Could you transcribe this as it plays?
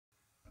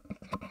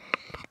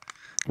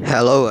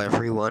Hello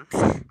everyone.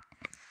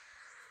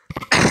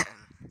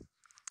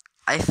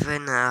 I've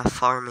been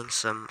farming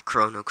some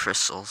chrono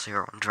crystals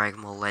here on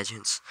Dragon Ball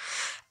Legends,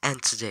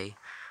 and today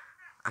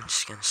I'm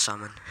just gonna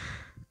summon.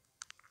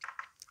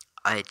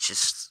 I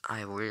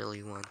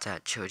really want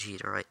that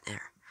Chojita right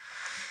there.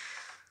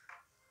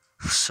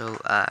 So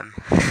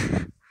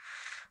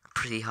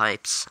pretty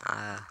hyped.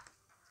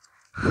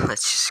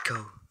 Let's just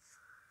go.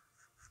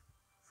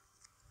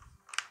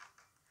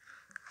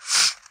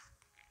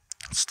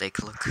 Let's take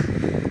a look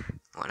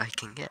what I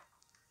can get.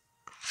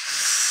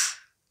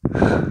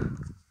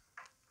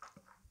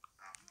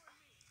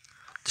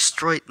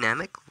 Destroyed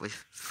Namek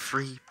with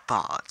 3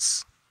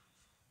 bots.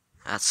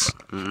 That's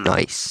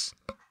nice.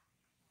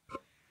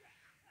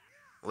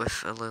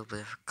 With a little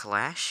bit of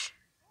clash.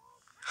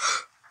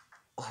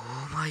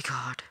 Oh my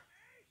god.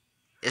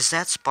 Is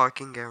that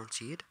sparking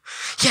guaranteed?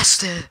 Yes,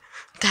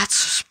 that's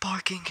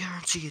sparking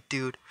guaranteed,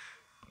 dude.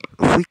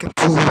 If we can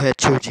pull that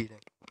Chojita.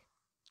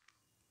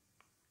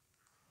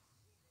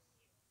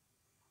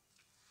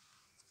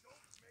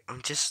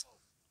 I'm just...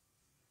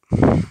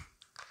 Let's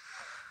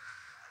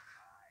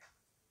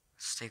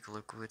take a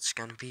look what it's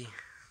gonna be.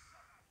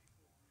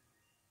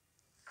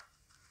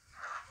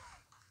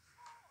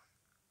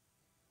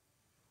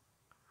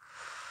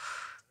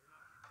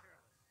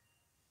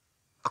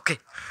 Okay.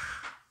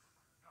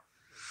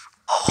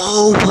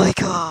 Oh my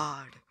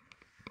god.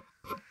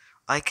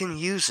 I can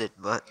use it,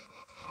 but...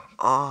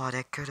 Oh,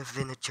 that could have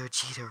been a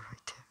Chojita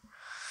right there.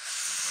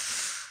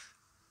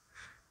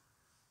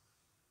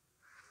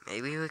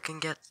 Maybe we can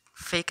get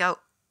fake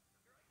out.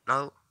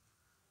 No.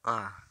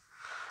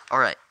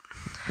 Alright.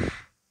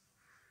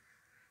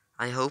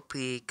 I hope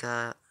he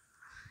got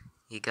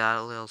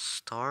a little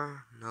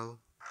star. No.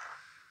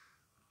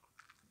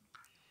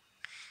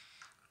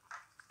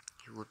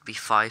 He would be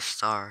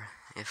 5-star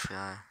if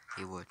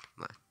he would,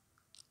 but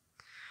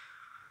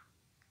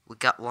we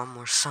got one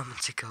more summon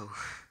to go.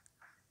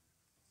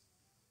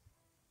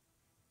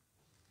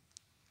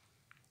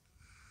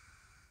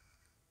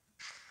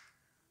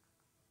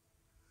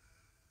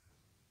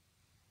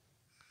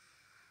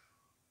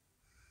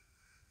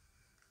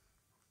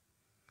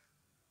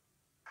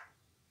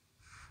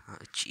 Oh,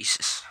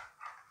 Jesus.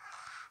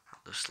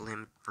 Those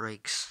limit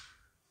breaks.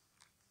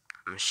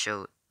 I'm gonna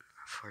show it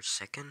for a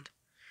second.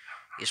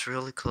 He's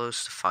really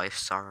close to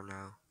 5-star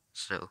now,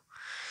 so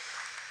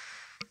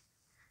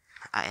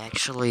I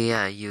actually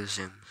use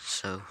him.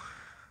 So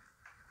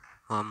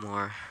one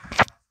more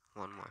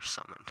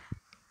summon.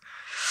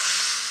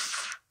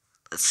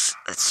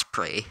 Let's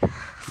pray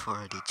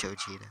for the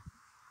Chojita.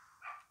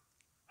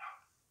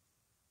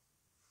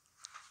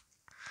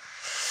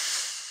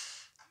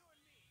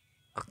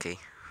 Okay,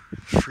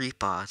 3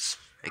 pods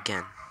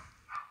again.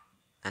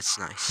 That's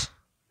nice.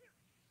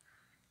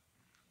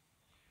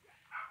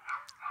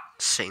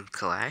 Same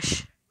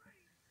clash.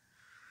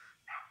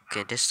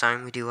 Okay, this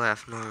time we do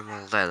have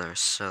normal letters,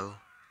 so...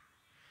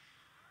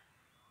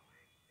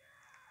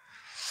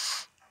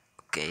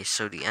 Okay,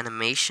 so the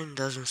animation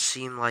doesn't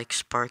seem like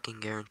sparking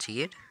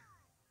guaranteed.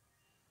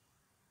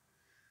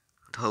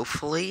 But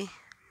hopefully,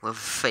 with a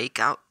fake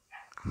out,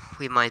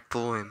 we might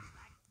pull him.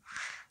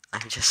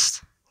 I'm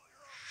just...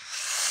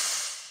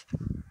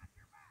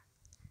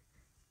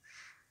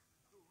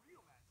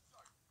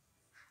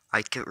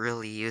 I could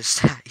really use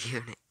that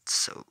unit,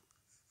 so...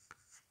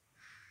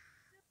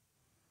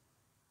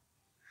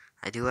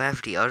 I do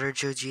have the other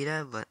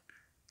Jojita, but...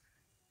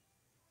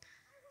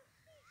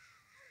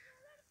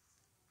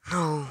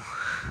 No!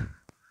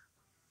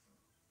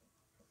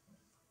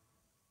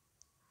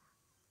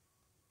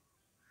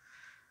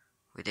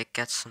 We did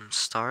get some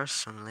stars,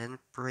 some limit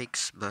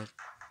breaks, but...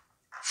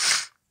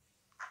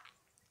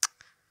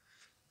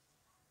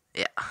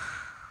 Yeah.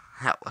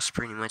 That was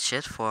pretty much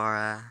it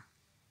for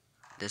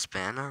this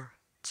banner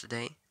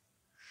today.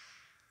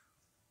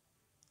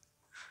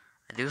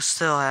 I do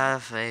still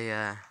have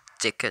a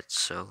ticket,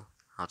 so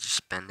I'll just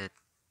spend it.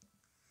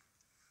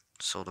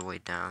 It's all the way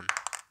down.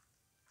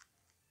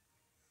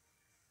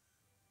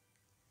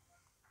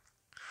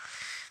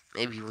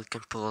 Maybe we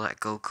can pull that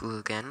Goku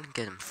again,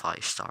 get him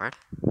 5-starred.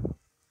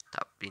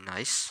 That would be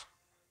nice.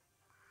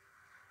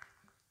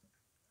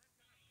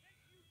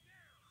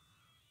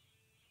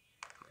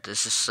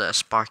 This is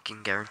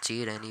sparking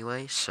guaranteed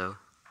anyway, so...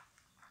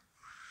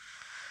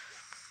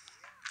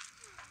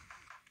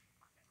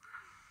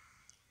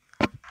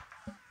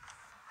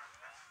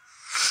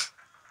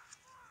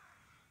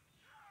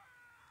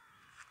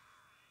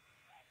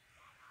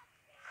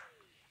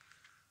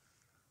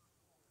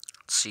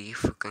 Let's see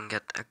if we can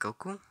get a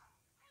Goku.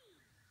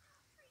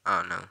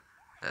 Oh no,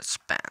 that's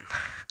banned.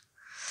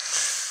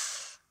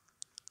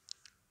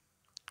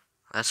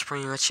 That's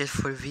pretty much it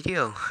for the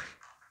video.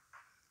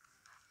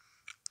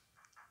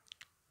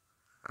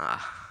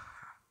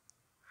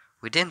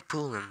 We didn't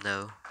pull him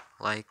though.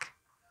 Like,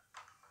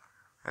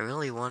 I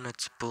really wanted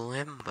to pull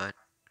him, but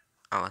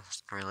I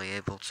wasn't really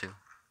able to.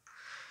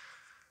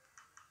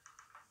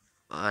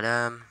 But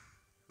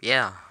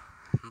yeah,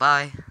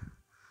 bye.